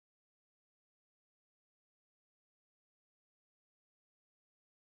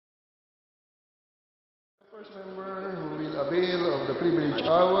First member who will avail of the privilege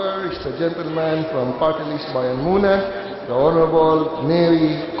hour is the gentleman from Party List Bayan Muna, the Honorable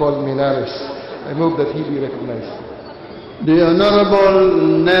Neri Colmenares. I move that he be recognized. The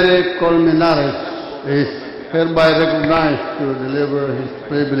Honorable Neri Colmenares is hereby recognized to deliver his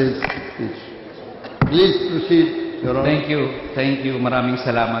privilege speech. Please proceed, Your Honor. Thank you. Maraming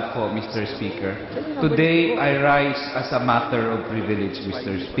salamat po, Mr. Speaker. Today, I rise as a matter of privilege,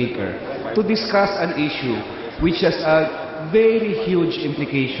 Mr. Speaker, to discuss an issue which has a very huge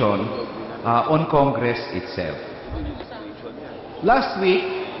implication on Congress itself. Last week,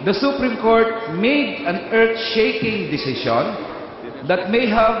 the Supreme Court made an earth-shaking decision that may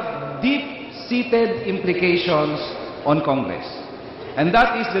have deep-seated implications on Congress. And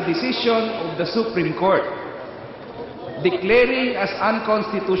that is the decision of the Supreme Court declaring as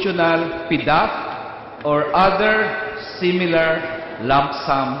unconstitutional PDAF or other similar lump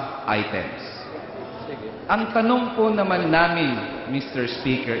sum items. Ang tanong po naman namin, Mr.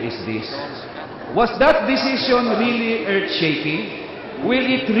 Speaker, is this: was that decision really earth-shaking? Will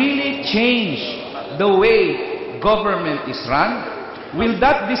it really change the way government is run? Will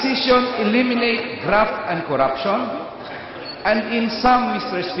that decision eliminate graft and corruption? And in sum,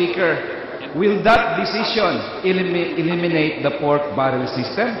 Mr. Speaker, will that decision eliminate the pork barrel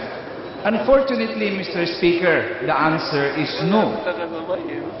system? Unfortunately, Mr. Speaker, the answer is no.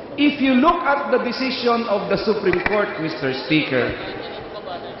 If you look at the decision of the Supreme Court, Mr. Speaker,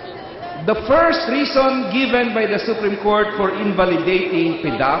 the first reason given by the Supreme Court for invalidating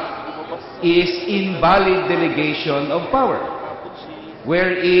PDAF is invalid delegation of power,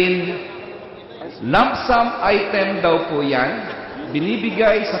 wherein lump sum item daw po yan,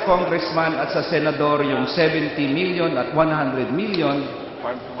 binibigay sa congressman at sa senador yung 70 million at 100 million.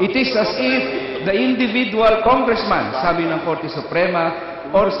 It is as if the individual congressman, sabi ng Korte Suprema,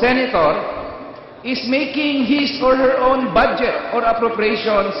 or senator, is making his or her own budget or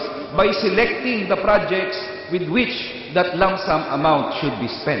appropriations by selecting the projects with which that lump sum amount should be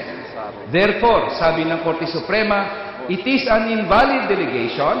spent. Therefore, sabi ng Korte Suprema, it is an invalid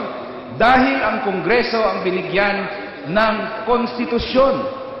delegation dahil ang Kongreso ang binigyan ng konstitusyon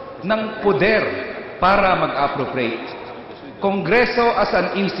ng poder para mag-appropriate. Kongreso as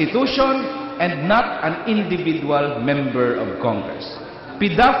an institution and not an individual member of Congress.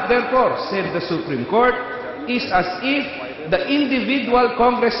 PDAF, therefore, said the Supreme Court, is as if the individual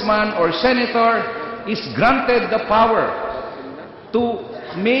congressman or senator is granted the power to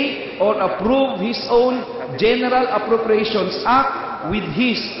make or approve his own General Appropriations Act with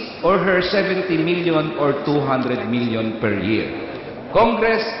his or her 70 million or 200 million per year.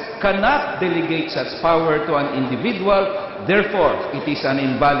 Congress cannot delegate such power to an individual, therefore, it is an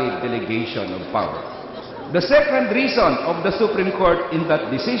invalid delegation of power. The second reason of the Supreme Court in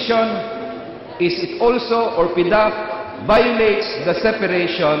that decision is it also, or PDAF, violates the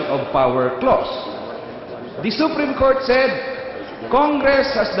separation of power clause. The Supreme Court said,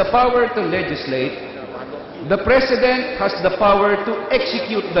 Congress has the power to legislate. The President has the power to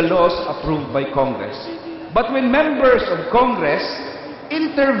execute the laws approved by Congress. But when members of Congress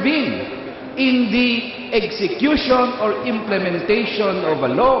intervene in the execution or implementation of a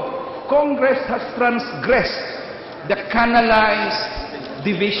law, Congress has transgressed the canalized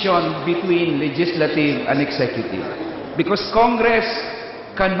division between legislative and executive. Because Congress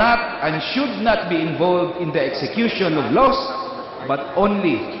cannot and should not be involved in the execution of laws, but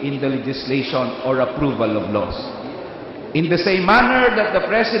only in the legislation or approval of laws. In the same manner that the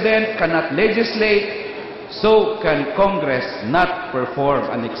President cannot legislate, so can Congress not perform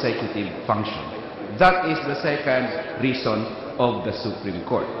an executive function. That is the second reason of the Supreme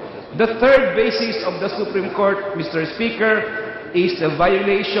Court. The third basis of the Supreme Court, Mr. Speaker, is the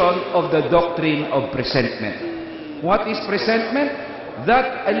violation of the doctrine of presentment. What is presentment?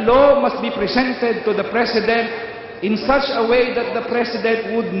 That a law must be presented to the President in such a way that the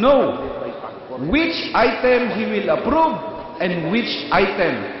President would know which item he will approve and which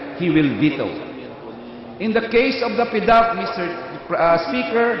item he will veto. In the case of the PDAF, Mr.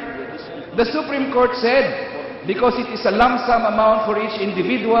 Speaker, the Supreme Court said, because it is a lump sum amount for each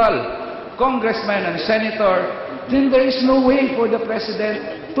individual, congressman and senator, then there is no way for the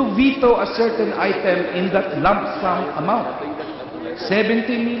President to veto a certain item in that lump sum amount. 70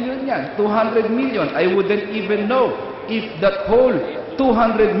 million yan, 200 million. I wouldn't even know if that whole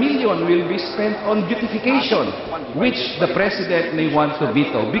 200 million will be spent on beautification, which the President may want to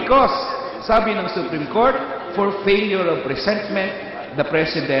veto. Because, sabi ng Supreme Court, for failure of presentment, the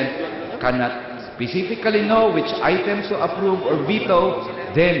President cannot specifically know which items to approve or veto,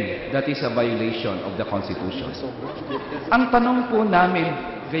 then that is a violation of the Constitution. Ang tanong po namin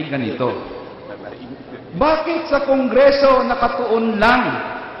kay ganito, Bakit sa Kongreso nakatuon lang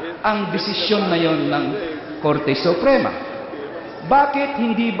ang desisyon na yon ng Korte Suprema? Bakit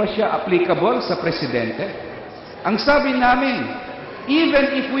hindi ba siya applicable sa Presidente? Ang sabi namin,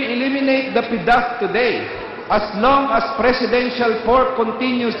 even if we eliminate the PDAF today, as long as presidential pork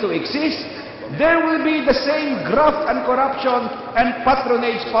continues to exist, there will be the same graft and corruption and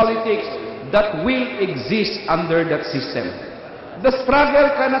patronage politics that will exist under that system. The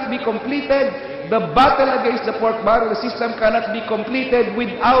struggle cannot be completed. The battle against the pork barrel system cannot be completed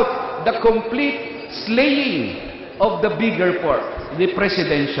without the complete slaying of the bigger pork, the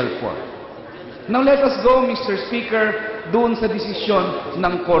presidential pork. Now let us go, Mr. Speaker, doon sa desisyon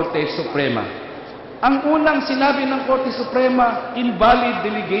ng Korte Suprema. Ang unang sinabi ng Korte Suprema, invalid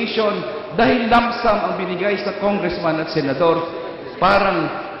delegation dahil lump sum ang binigay sa congressman at senador, parang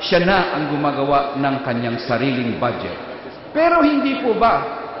siya na ang gumagawa ng kanyang sariling budget. Pero hindi po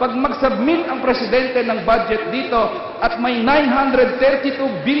ba, pag mag-submit ang presidente ng budget dito at may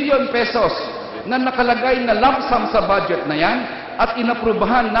 932 billion pesos na nakalagay na lump sum sa budget na yan at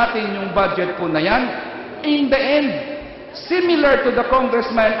inaprubahan natin yung budget po na yan, in the end, similar to the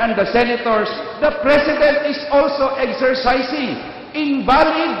congressman and the senators, the president is also exercising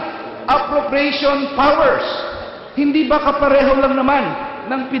invalid appropriation powers. Hindi ba kapareho lang naman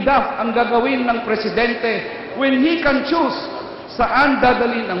ng PDAF ang gagawin ng presidente when he can choose saan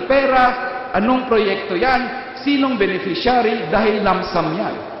dadalhin ang pera, anong proyekto yan, sinong beneficiary dahil lump sum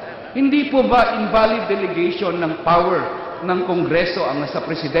yan? Hindi po ba invalid delegation ng power ng Kongreso ang nasa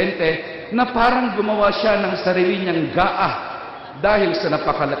presidente na parang gumawa siya ng sarili niyang GAA dahil sa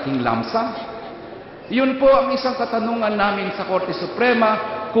napakalaking lump sum? Yun po ang isang katanungan namin sa Korte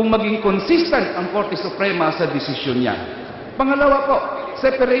Suprema kung maging consistent ang Korte Suprema sa desisyon niya. Pangalawa po,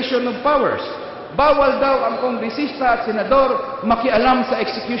 separation of powers. Bawal daw ang kongresista at senador makialam sa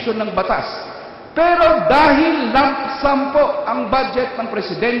execution ng batas. Pero dahil lump sum po ang budget ng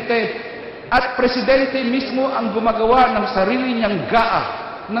presidente at presidente mismo ang gumagawa ng sarili niyang GAA,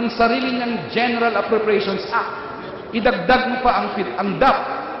 ng sarili niyang General Appropriations Act, idagdag mo pa ang DAP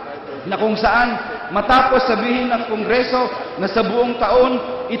na kung saan matapos sabihin ng Kongreso na sa buong taon,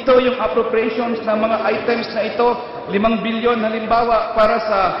 ito yung appropriations ng mga items na ito, 5 bilyon halimbawa para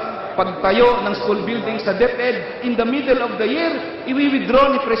sa pagtayo ng school building sa DepEd, in the middle of the year,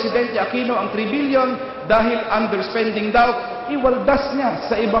 i-withdraw ni Presidente Aquino ang 3 billion dahil underspending daw, iwaldas niya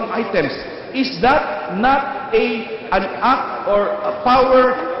sa ibang items. Is that not an act or a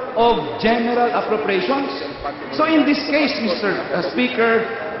power of general appropriations? So in this case, Mr. Speaker,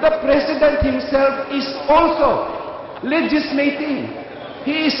 the President himself is also legislating.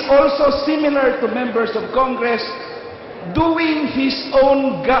 He is also similar to members of Congress doing his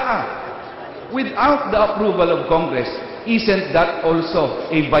own GAA without the approval of Congress. Isn't that also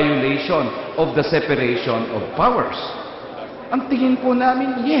a violation of the separation of powers? Ang tingin po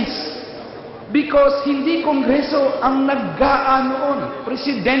namin, yes. Because hindi Kongreso ang nag-GAA noon.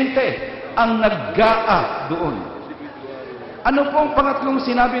 Presidente ang nag-GAA doon. Ano po ang pangatlong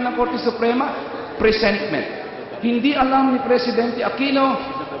sinabi ng Korte Suprema? Presentment. Hindi alam ni Presidente Aquino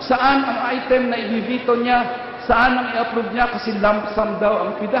saan ang item na ibibito niya, saan ang i-approve niya kasi lump sum daw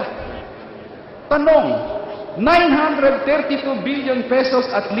ang PDAF. Tanong, 932 billion pesos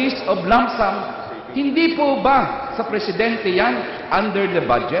at least of lump sum, hindi po ba sa Presidente yan under the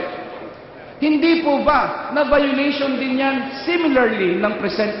budget? Hindi po ba na violation din yan similarly ng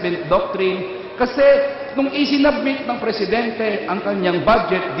presentment doctrine? Kasi nung isinabmit ng Presidente ang kanyang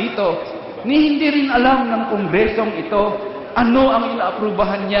budget dito, hindi rin alam ng Kongresong ito ano ang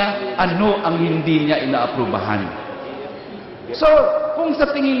inaaprubahan niya, ano ang hindi niya inaaprubahan. So, kung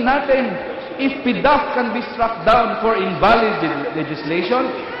sa tingin natin, if PDAF can be struck down for invalid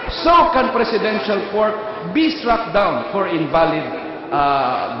legislation, so can presidential court be struck down for invalid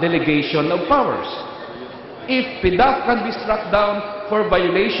delegation of powers. If PDAF can be struck down for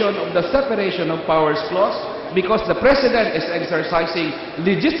violation of the separation of powers clause, because the President is exercising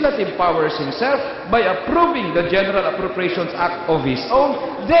legislative powers himself by approving the General Appropriations Act of his own,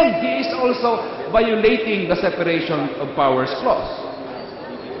 then he is also violating the separation of powers clause.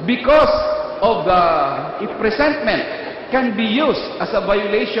 Because of the, if presentment can be used as a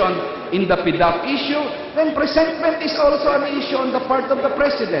violation in the PDAF issue, then presentment is also an issue on the part of the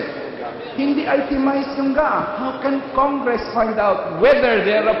President. Hindi itemized yung GAA. How can Congress find out whether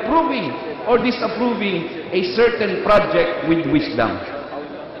they are approving or disapproving a certain project with wisdom?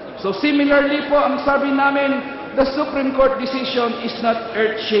 So similarly po, ang sabi namin, the Supreme Court decision is not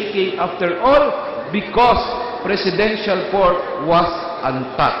earth-shaking after all because presidential pork was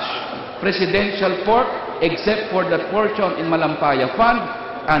untouched. Presidential pork, except for that portion in Malampaya Fund,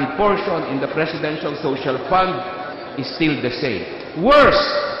 and portion in the Presidential Social Fund is still the same. Worse,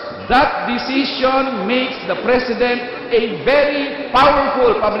 that decision makes the President a very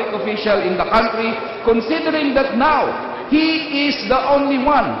powerful public official in the country, considering that now he is the only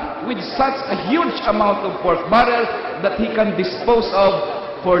one with such a huge amount of pork barrel that he can dispose of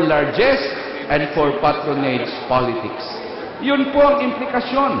for largesse and for patronage politics. Yun po ang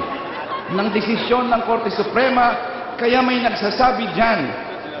implikasyon ng desisyon ng Korte Suprema, kaya may nagsasabi dyan,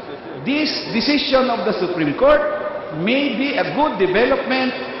 this decision of the Supreme Court may be a good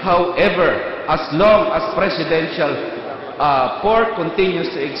development, however, as long as presidential pork continues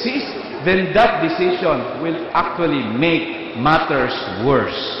to exist, then that decision will actually make matters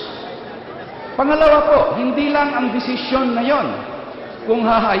worse. Pangalawa po, hindi lang ang desisyon na yon. Kung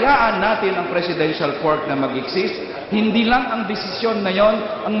hahayaan natin ang presidential pork na mag-exist, hindi lang ang desisyon na yon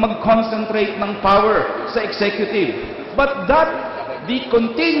ang mag-concentrate ng power sa executive. But that the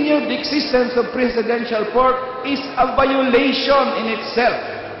continued existence of presidential pork is a violation in itself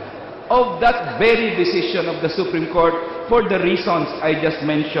of that very decision of the Supreme Court for the reasons I just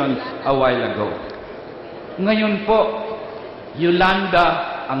mentioned a while ago. Ngayon po,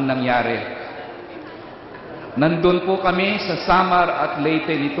 Yolanda ang nangyari. Nandun po kami sa Samar at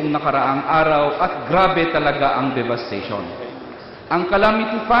Leyte nitong nakaraang araw at grabe talaga ang devastation. Ang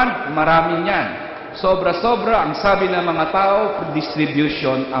calamity fund, marami niyan. Sobra-sobra, ang sabi ng mga tao,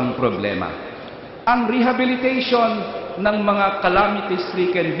 distribution ang problema. Ang rehabilitation ng mga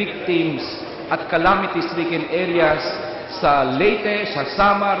calamity-stricken victims at calamity-stricken areas sa Leyte, sa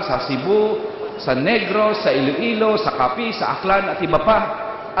Samar, sa Cebu, sa Negros, sa Iloilo, sa Capi, sa Aklan at iba pa.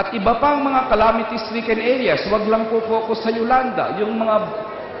 At iba pang mga calamity-stricken areas, wag lang po focus sa Yolanda, yung mga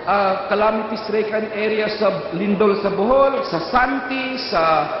calamity-stricken areas sa Lindol sa Bohol, sa Santi,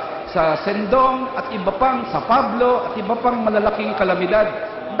 sa Sendong, at iba pang sa Pablo, at iba pang malalaking kalamidad.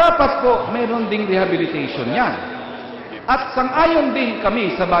 Dapat po meron ding rehabilitation yan. At sang-ayon din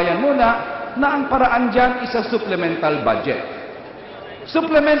kami sa Bayan Muna na ang paraan dyan is a supplemental budget.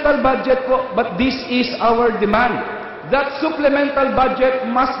 Supplemental budget po, but this is our demand. That supplemental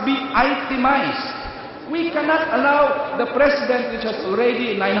budget must be itemized. We cannot allow the President, which has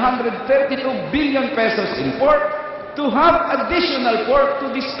already 932 billion pesos in pork, to have additional pork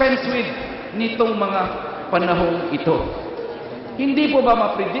to dispense with nitong mga panahong ito. Hindi po ba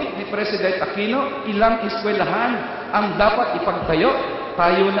mapredict ni President Aquino ilang eskwelahan ang dapat ipagtayo?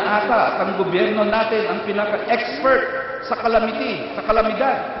 Tayo na ata at ang gobyerno natin ang pinaka-expert sa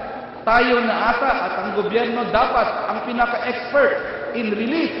kalamidad. Tayo na ata at ang gobyerno dapat ang pinaka-expert in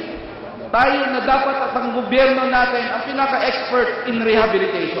relief. Tayo na dapat at ang gobyerno natin ang pinaka-expert in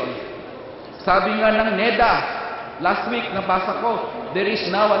rehabilitation. Sabi nga ng NEDA, last week nabasa ko, there is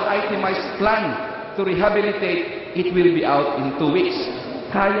now an itemized plan to rehabilitate. It will be out in 2 weeks.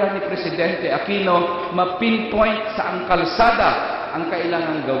 Kaya ni Presidente Aquino ma-pinpoint sa ang kalsada ang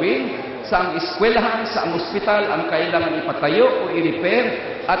kailangan gawin, sa ang eskwelahan, sa ang ospital ang kailangan ipatayo o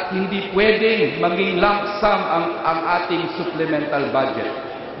i-repair, at hindi pwedeng maging lump sum ang ating supplemental budget.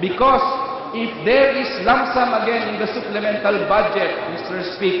 Because if there is lump sum again in the supplemental budget, Mr.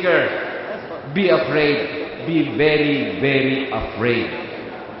 Speaker, be afraid. Be very, very afraid.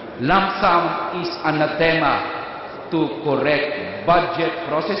 Lump sum is anathema to correct budget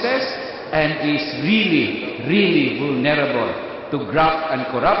processes and is really, really vulnerable to graft and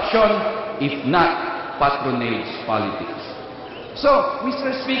corruption, if not patronage politics. So,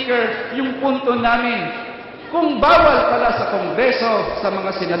 Mr. Speaker, yung punto namin, kung bawal pala sa Kongreso, sa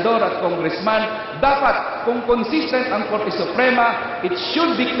mga senador at congressman, dapat, kung consistent ang Korte Suprema, it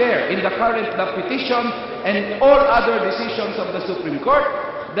should declare in the current petition and all other decisions of the Supreme Court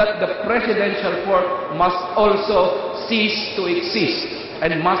that the presidential pork must also cease to exist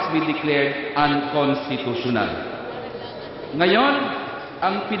and must be declared unconstitutional. Ngayon,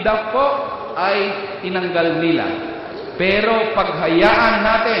 ang PDAF po ay tinanggal nila. Pero paghayaan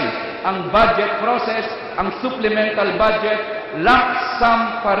natin ang budget process, ang supplemental budget, lump sum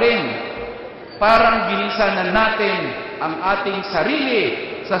pa rin. Parang ginisa na natin ang ating sarili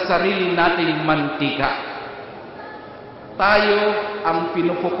sa sarili nating mantika. Tayo ang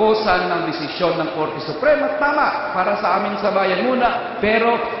pinupukusan ng desisyon ng Korte Suprema. Tama, para sa amin sa Bayan Muna,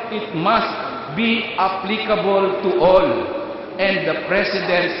 pero it must be applicable to all. And the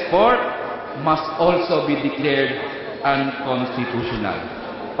President's pork must also be declared unconstitutional.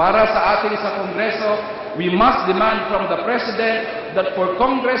 Para sa atin sa Kongreso, we must demand from the President that for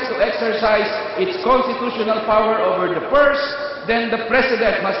Congress to exercise its constitutional power over the purse, then the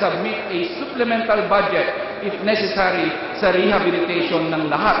President must submit a supplemental budget, if necessary, sa rehabilitation ng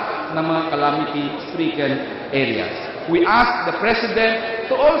lahat ng mga calamity-stricken areas. we ask the President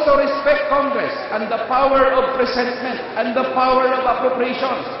to also respect Congress and the power of presentment and the power of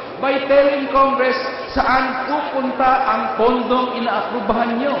appropriations by telling Congress saan pupunta ang pondong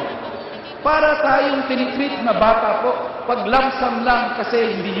inaaprubahan nyo. Para tayong tinitreat na bata po, pag lamsam lang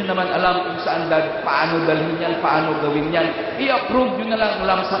kasi hindi nyo naman alam kung saan paano dalhin yan, paano gawin yan, i-approve nyo na lang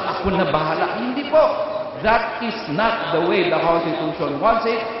lamsam, ako na bahala. Hindi po. That is not the way the Constitution wants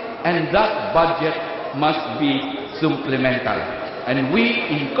it, and that budget must be supplemental. And we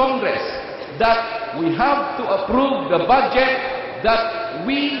in Congress, that we have to approve the budget that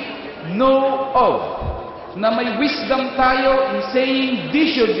we know of, na may wisdom tayo in saying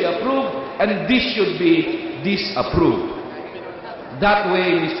this should be approved and this should be disapproved. That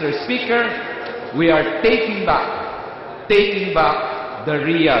way, Mr. Speaker, we are taking back the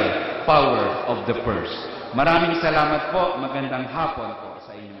real power of the purse. Maraming salamat po. Magandang hapon po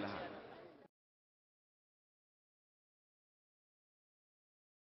sa inyo lahat.